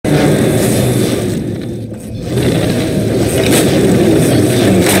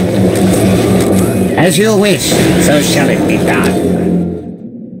As you wish, so shall it be done.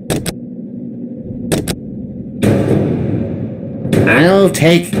 I'll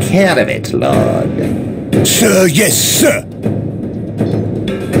take care of it, Lord. Sir, yes, sir.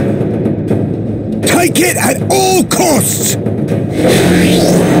 Take it at all costs!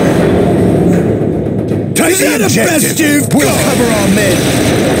 Take the objective! We'll cover our men!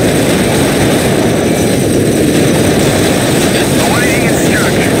 Awaiting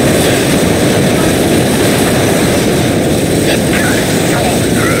instruction.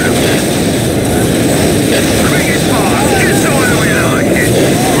 Bring it fast, just the way we like it.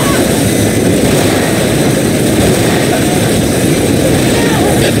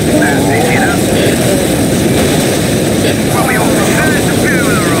 That's easy enough. When we all return to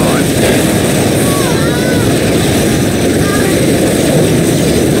fuel arrive.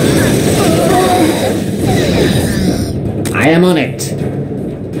 I am on it.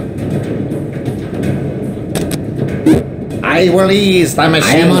 I will ease the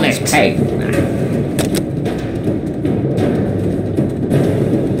machine's pain.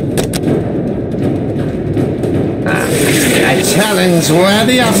 A challenge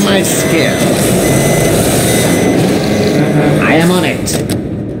worthy of my skill. I am on it.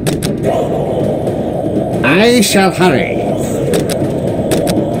 I shall hurry.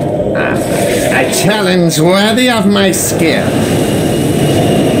 A challenge worthy of my skill.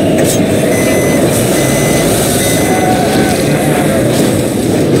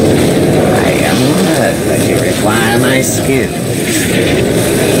 I am honored that you require my skill.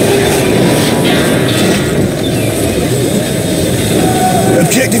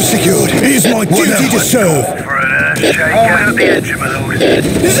 Objective secured. It is my duty to serve. For an earth shake out of the engine, my lord.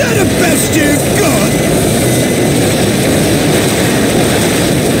 Is that the best you've got?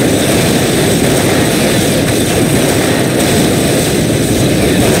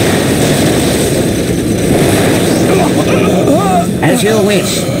 As you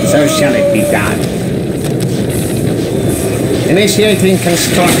wish, so shall it be done. Initiating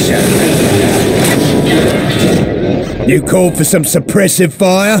construction. You called for some suppressive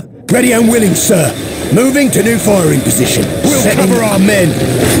fire? Ready and willing, sir. Moving to new firing position. We'll cover our men.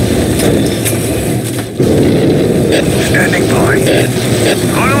 Standing by.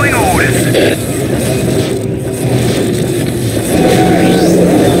 Following orders.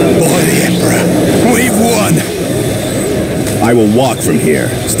 By the Emperor, we've won. I will walk from here,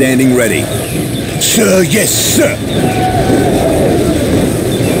 standing ready. Sir, yes, sir.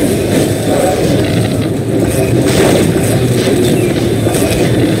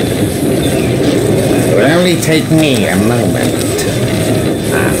 It will only take me a moment.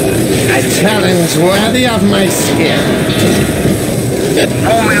 A challenge worthy of my skill.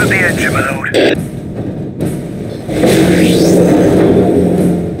 Forming of the engine, my lord.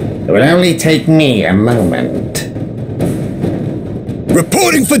 It will only take me a moment.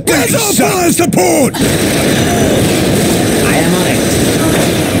 Reporting for duty, sir. Fire support! I am on it.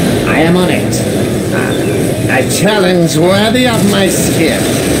 I am on it. A challenge worthy of my skill.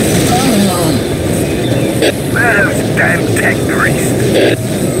 Those damn tech grease.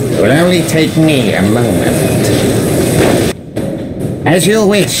 It will only take me a moment. As you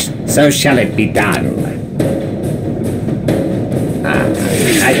wish, so shall it be done.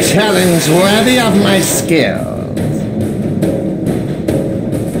 A challenge worthy of my skill.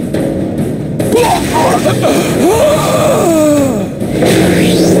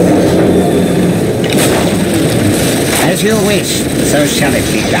 As you wish, so shall it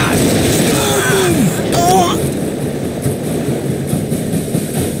be done.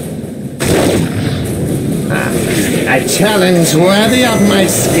 A challenge worthy of my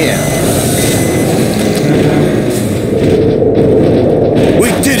skill. We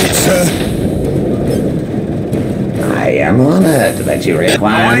did it, sir. I am honored that you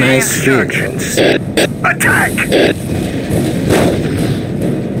require my skill. Instructions. Attack! Hit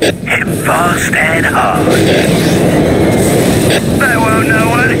him fast and hard. They won't know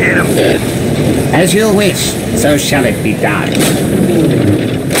what hit him. As you wish, so shall it be done.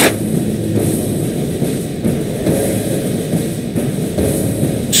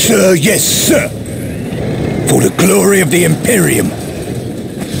 Sir, yes, sir. For the glory of the Imperium.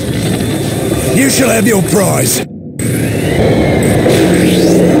 You shall have your prize.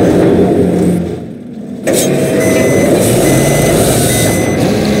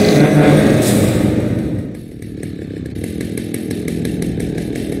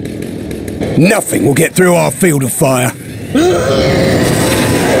 Nothing will get through our field of fire.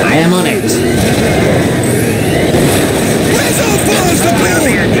 I am on it. Where's our fire support?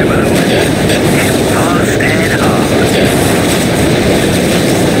 The engine, my lord. Hit fast and hard.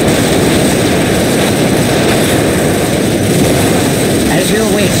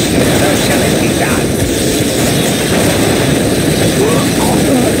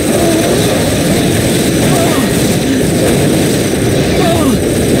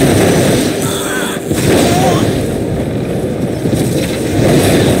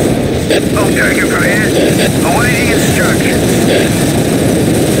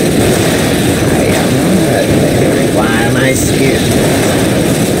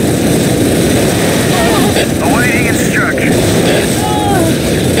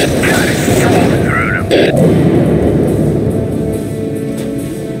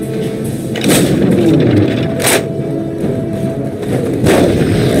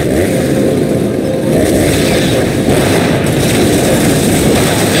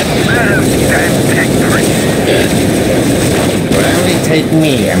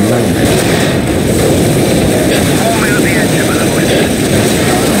 moment. Form out the engine fluid.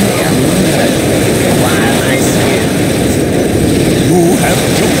 Require my skills. You have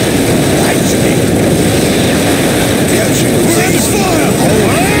chosen wisely. Catching freeze fire!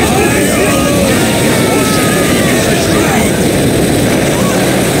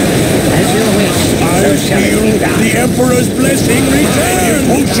 As you wish, so shall it be done. The Emperor's blessing returns!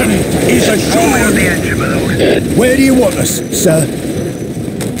 Devotion is Form out the assured! engine fluid. Where do you want us, sir?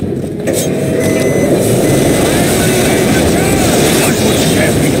 What would you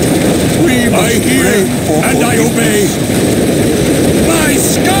have me do? I hear and I obey. My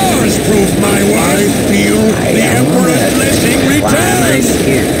scars prove my word. I feel the Emperor's blessing Require my returns!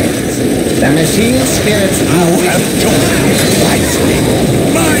 skills. The machine spirits You are have chosen wisely.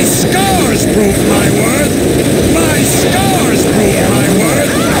 My scars prove my worth. My scars prove my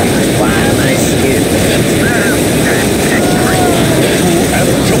worth. require my skills. You have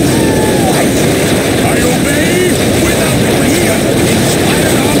chosen wisely. I obey without fear.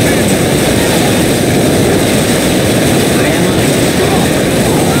 Inspire our men. I am on it.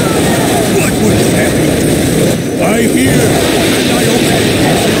 What would you have me do? I hear and I obey.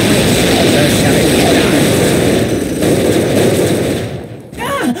 So shall it be done.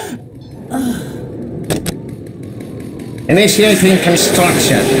 Initiating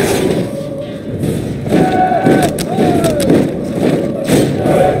construction.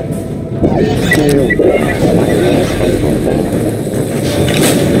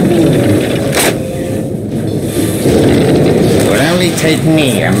 It will only take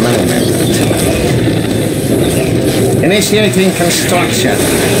me a moment. Initiating construction.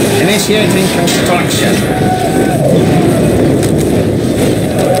 Initiating construction.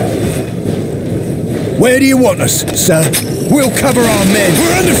 Where do you want us, sir? We'll cover our men.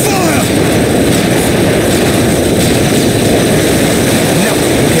 We're under fire!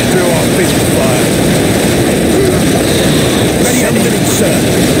 Nothing will get through our pistol fire. Ready and willing, sir.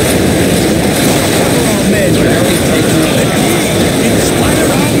 Cover our men. Inspire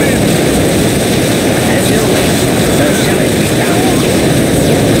our men. As you wish, so shall it be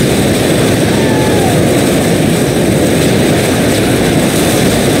done.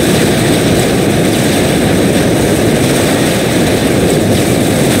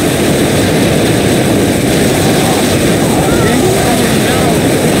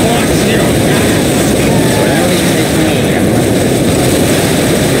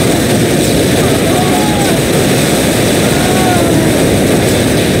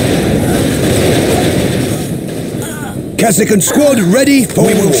 Cassican squad ready for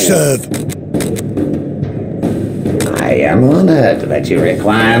we will serve. I am honored that you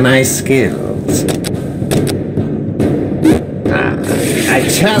require my skills. A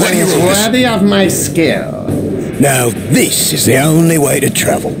challenge worthy of my skill. Now this is the only way to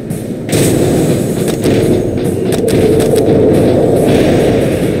travel.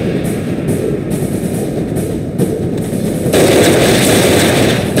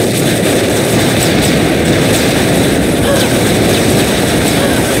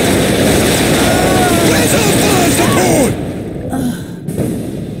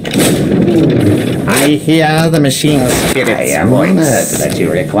 I hear the machine spirit's I am honored that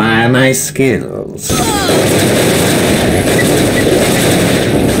you require my skills.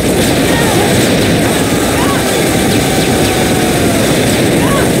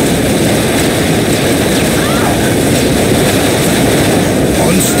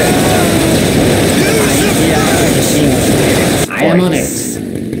 On standby. I am on it.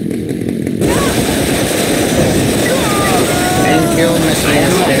 Thank you, Mr.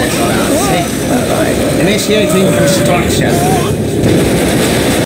 Spirit. Initiating construction.